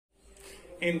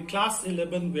In class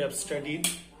 11, we have studied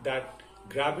that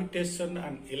gravitation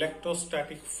and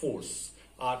electrostatic force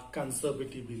are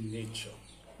conservative in nature.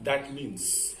 That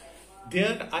means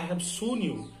there I have shown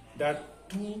you that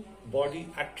two body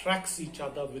attracts each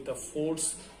other with a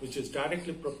force which is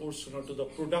directly proportional to the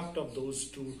product of those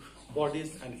two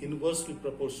bodies and inversely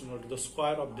proportional to the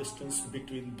square of distance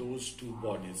between those two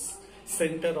bodies,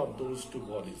 center of those two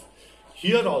bodies.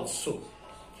 Here also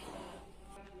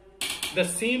the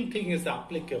same thing is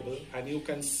applicable, and you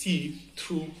can see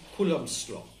through Coulomb's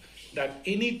law that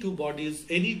any two bodies,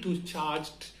 any two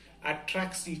charged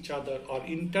attracts each other or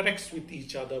interacts with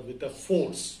each other with a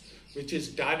force which is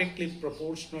directly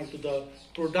proportional to the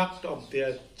product of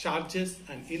their charges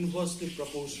and inversely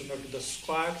proportional to the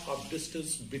square of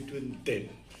distance between them.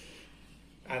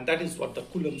 And that is what the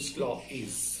Coulomb's law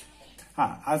is.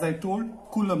 As I told,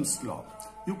 Coulomb's law.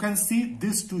 You can see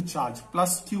these two charges,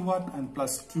 plus Q1 and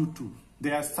plus Q2.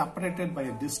 They are separated by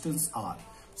a distance r.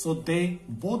 So they,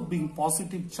 both being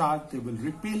positive charge, they will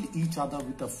repel each other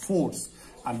with a force.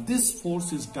 And this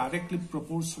force is directly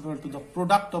proportional to the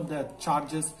product of their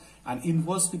charges and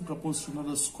inversely proportional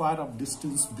to the square of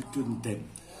distance between them.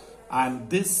 And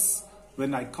this,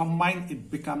 when I combine, it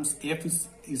becomes F is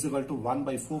equal to 1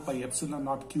 by 4 pi epsilon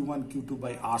naught Q1 Q2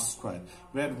 by R square,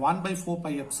 where 1 by 4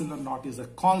 pi epsilon naught is a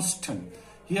constant.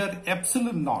 Here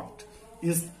epsilon naught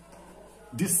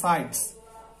decides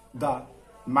the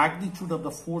magnitude of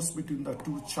the force between the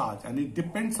two charges, and it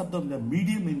depends upon the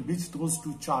medium in which those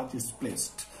two charges is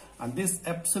placed. And this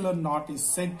epsilon naught is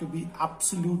said to be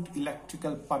absolute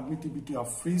electrical permittivity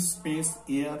of free space,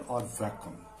 air or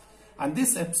vacuum. And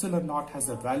this epsilon naught has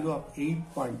a value of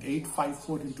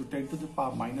 8.854 into 10 to the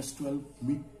power minus 12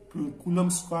 Coulomb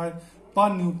square per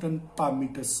Newton per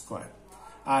meter square.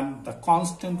 And the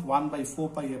constant 1 by 4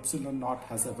 pi epsilon naught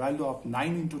has a value of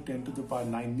 9 into 10 to the power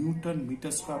 9 Newton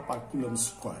meter square per Coulomb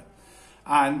square.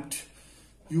 And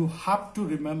you have to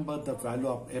remember the value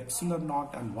of epsilon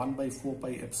naught and 1 by 4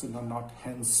 pi epsilon naught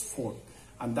henceforth.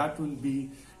 And that will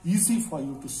be easy for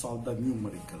you to solve the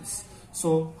numericals.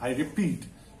 So I repeat,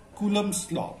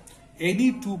 Coulomb's law,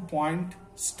 any 2-point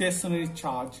stationary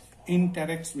charge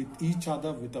interacts with each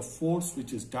other with a force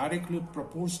which is directly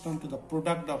proportional to the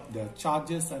product of their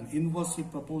charges and inversely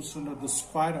proportional to the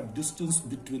square of distance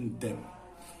between them.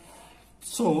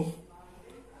 So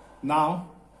now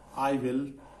I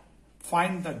will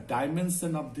find the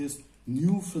dimension of this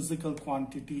new physical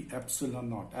quantity epsilon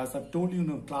naught. As I've told you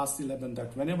in class 11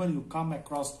 that whenever you come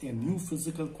across a new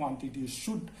physical quantity, you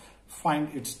should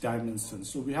find its dimension.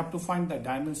 So we have to find the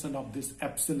dimension of this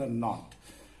epsilon naught.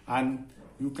 And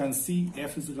you can see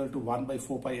F is equal to 1 by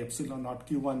 4 pi epsilon naught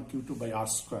Q1 Q2 by R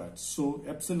squared. So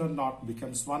epsilon naught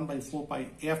becomes 1 by 4 pi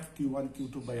F Q1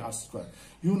 Q2 by R squared.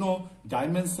 You know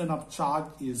dimension of charge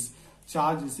is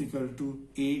equal to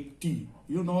AT.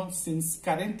 You know, since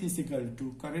current is equal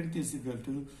to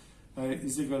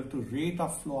rate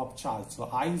of flow of charge. So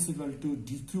I is equal to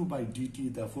dq by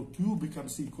dt. Therefore Q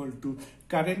becomes equal to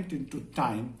current into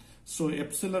time. So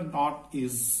epsilon naught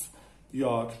is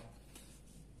your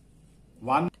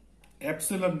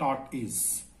epsilon naught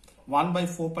is 1 by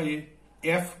 4 pi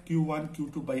F Q1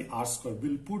 Q2 by R square.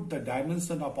 We'll put the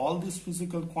dimension of all these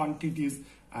physical quantities,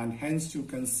 and hence you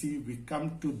can see we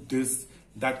come to this.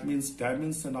 That means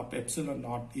dimension of epsilon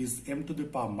naught is m to the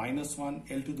power minus 1,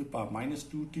 L to the power minus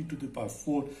 2, T to the power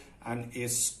 4 and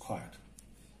S squared.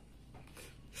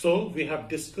 So we have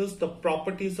discussed the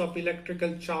properties of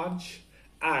electrical charge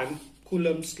and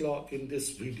Coulomb's law in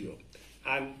this video.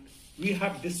 And we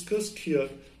have discussed here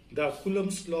the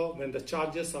Coulomb's law when the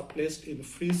charges are placed in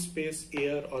free space,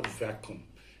 air or vacuum.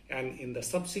 And in the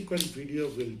subsequent video,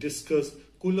 we'll discuss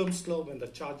Coulomb's law when the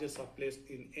charges are placed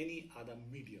in any other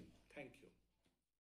medium.